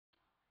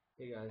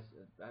Hey guys,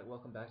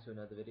 welcome back to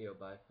another video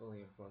by Fully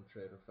Informed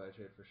Trade, or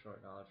FiTrade for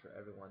short knowledge for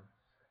everyone.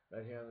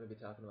 Right here I'm going to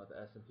be talking about the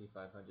S&P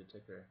 500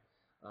 ticker,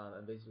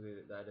 and basically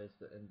that is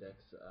the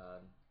index,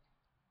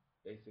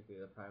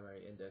 basically the primary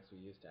index we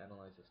use to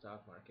analyze the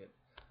stock market.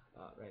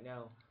 Right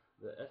now,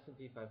 the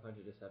S&P 500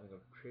 is having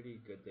a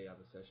pretty good day on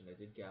the session. It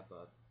did gap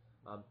up.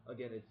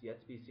 Again, it's yet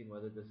to be seen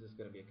whether this is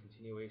going to be a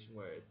continuation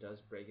where it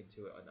does break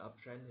into an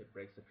uptrend, it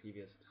breaks the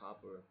previous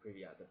top or the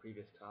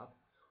previous top,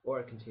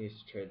 or it continues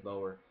to trade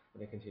lower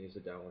and it continues a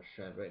downward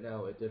trend. Right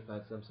now, it did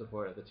find some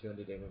support at the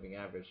 200-day moving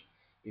average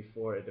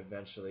before it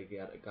eventually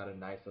got a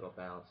nice little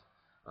bounce.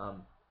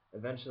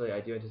 Eventually,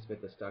 I do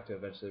anticipate the stock to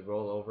eventually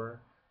roll over.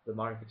 The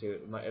market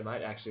it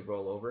might actually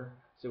roll over,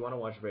 so you want to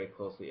watch very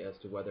closely as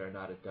to whether or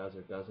not it does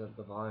or doesn't.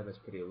 The volume is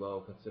pretty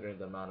low considering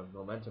the amount of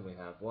momentum we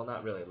have. Well,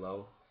 not really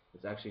low,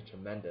 it's actually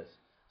tremendous.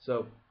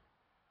 So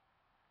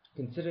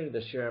considering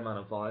the sheer amount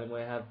of volume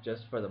we have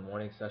just for the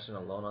morning session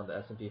alone on the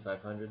S&P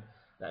 500,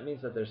 that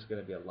means that there's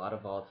going to be a lot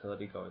of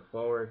volatility going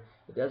forward.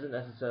 It doesn't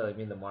necessarily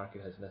mean the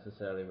market has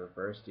necessarily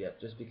reversed yet,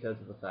 just because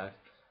of the fact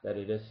that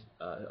it is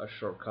a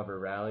short cover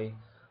rally.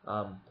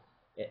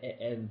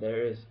 And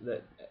there is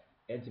that.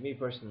 And to me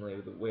personally,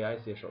 the way I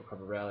see a short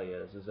cover rally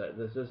is that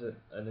this isn't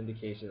an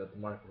indication that the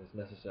market has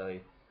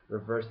necessarily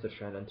reversed the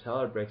trend until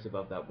it breaks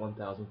above that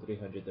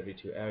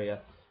 1,332 area,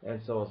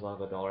 and so as long as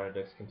the dollar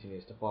index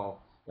continues to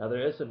fall. Now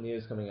there is some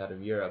news coming out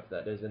of Europe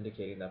that is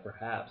indicating that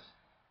perhaps,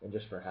 and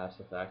just perhaps,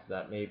 the fact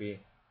that maybe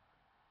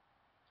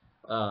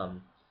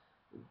um,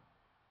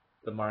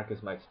 the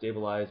markets might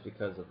stabilize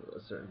because of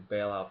a certain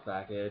bailout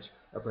package,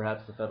 or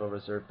perhaps the Federal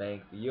Reserve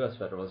Bank, the U.S.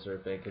 Federal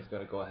Reserve Bank, is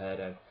going to go ahead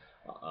and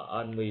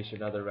unleash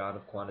another round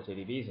of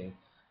quantitative easing.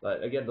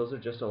 But again, those are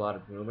just a lot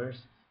of rumors,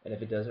 and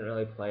if it doesn't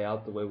really play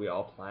out the way we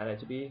all plan it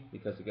to be,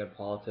 because again,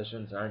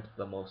 politicians aren't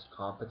the most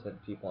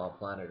competent people on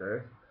planet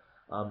Earth,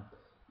 um,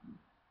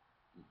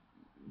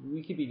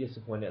 we could be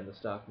disappointed and the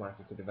stock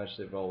market could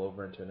eventually roll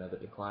over into another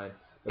decline.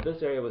 But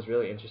this area was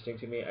really interesting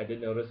to me. I did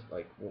notice,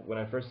 like, when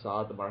I first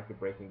saw the market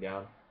breaking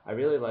down, I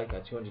really liked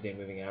that 200-day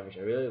moving average.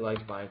 I really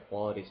liked buying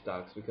quality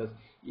stocks because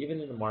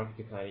even in the market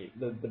decline,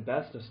 the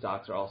best of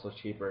stocks are also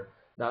cheaper,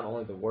 not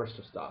only the worst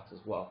of stocks as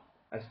well.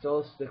 I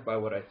still stick by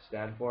what I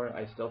stand for.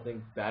 I still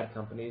think bad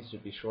companies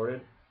should be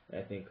shorted, and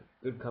I think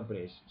good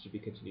companies should be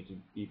continued to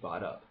be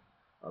bought up.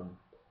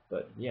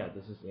 But yeah,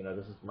 this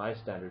is my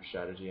standard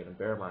strategy in a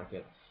bear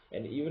market,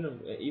 and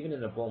even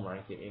in a bull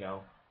market,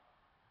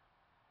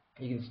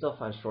 you can still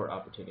find short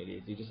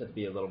opportunities. You just have to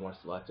be a little more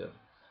selective.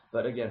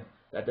 But again,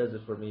 that does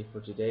it for me for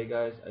today,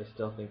 guys. I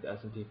still think the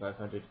S&P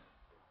 500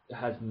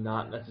 has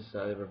not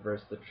necessarily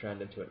reversed the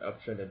trend into an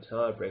uptrend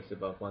until it breaks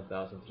above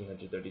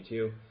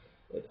 1,332.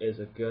 It is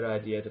a good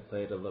idea to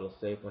play it a little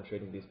safe when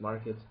trading these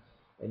markets,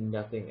 and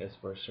nothing is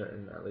for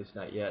certain, or at least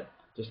not yet.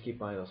 Just keep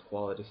buying those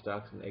quality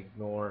stocks and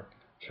ignore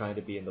trying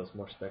to be in those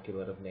more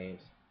speculative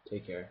names.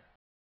 Take care.